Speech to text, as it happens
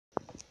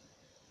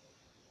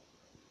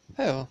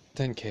Hello,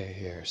 10K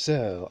here.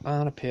 So,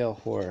 On a Pale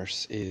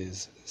Horse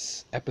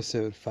is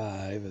episode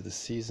 5 of the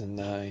season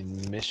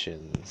 9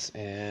 missions.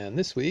 And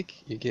this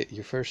week, you get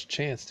your first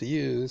chance to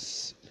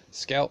use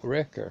Scout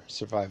Rick, or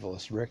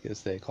Survivalist Rick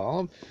as they call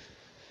him.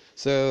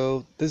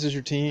 So, this is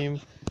your team.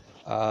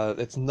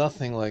 It's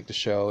nothing like the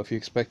show. If you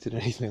expected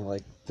anything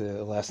like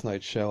the last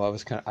night's show,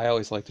 I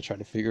always like to try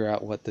to figure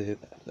out what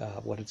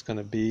it's going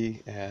to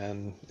be,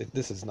 and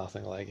this is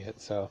nothing like it.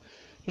 So,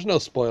 there's no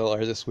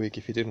spoiler this week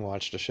if you didn't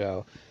watch the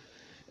show.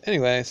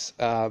 Anyways,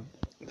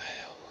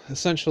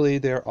 essentially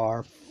there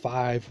are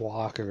 5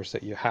 walkers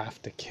that you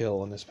have to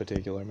kill in this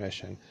particular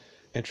mission.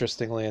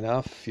 Interestingly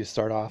enough, you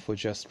start off with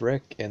just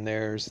Rick, and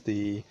there's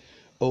the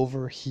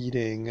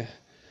overheating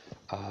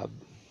uh,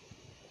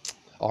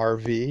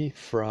 RV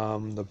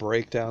from the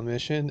breakdown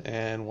mission,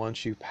 and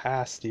once you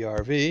pass the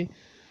RV,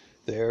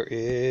 there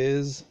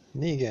is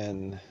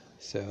Negan.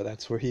 So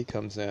that's where he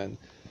comes in.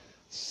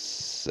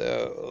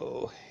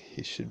 So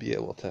he should be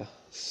able to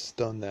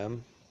stun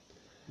them.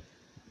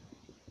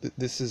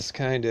 This is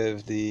kind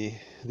of the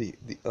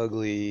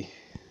ugly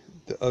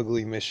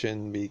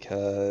mission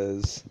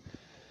because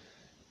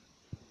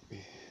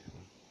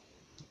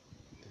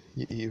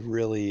you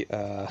really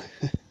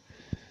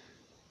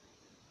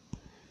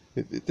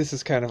this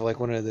is kind of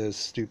like one of those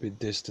stupid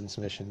distance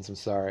missions. I'm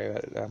sorry,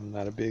 I'm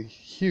not a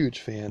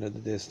huge fan of the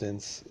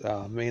distance,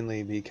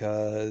 mainly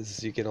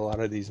because you get a lot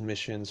of these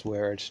missions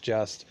where it's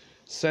just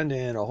send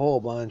in a whole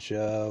bunch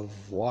of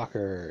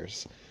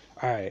walkers.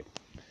 All right,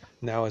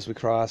 now as we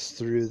cross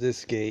through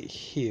this gate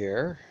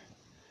here,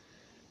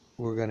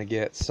 we're going to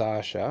get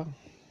Sasha,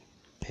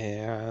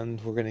 and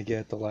we're going to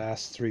get the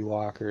last 3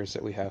 walkers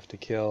that we have to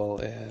kill,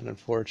 and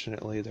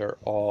unfortunately they're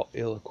all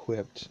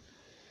ill-equipped.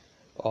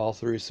 All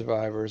 3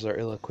 survivors are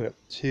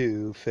ill-equipped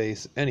to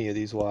face any of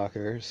these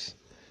walkers,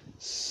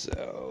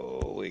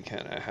 so we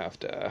kind of have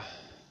to...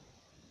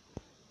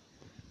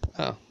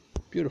 Oh,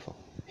 beautiful.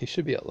 He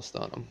should be able to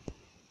stun him.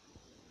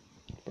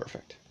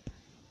 Perfect.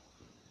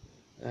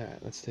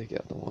 Alright, let's take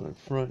out the one in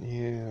front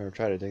here, or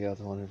try to take out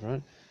the one in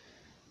front.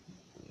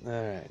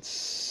 Alright,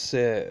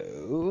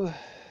 so...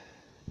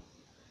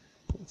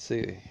 Let's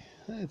see.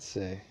 Let's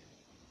see.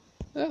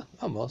 Yeah,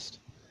 almost.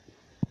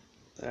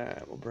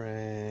 Alright, we'll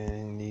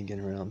bring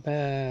Negan around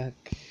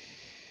back.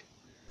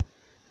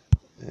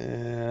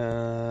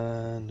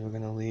 And we're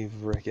going to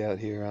leave Rick out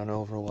here on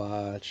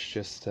Overwatch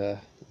just to...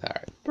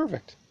 Alright,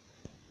 perfect.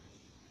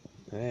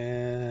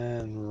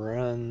 And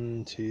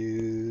run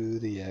to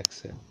the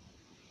exit.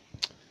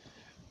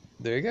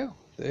 There you go.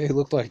 They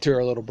look like they're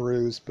a little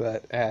bruised,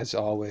 but as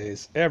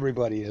always,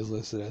 everybody is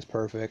listed as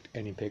perfect,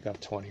 and you pick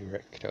up 20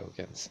 Rick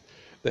tokens.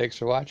 Thanks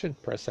for watching.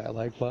 Press that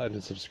like button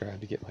and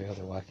subscribe to get my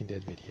other Walking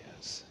Dead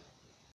videos.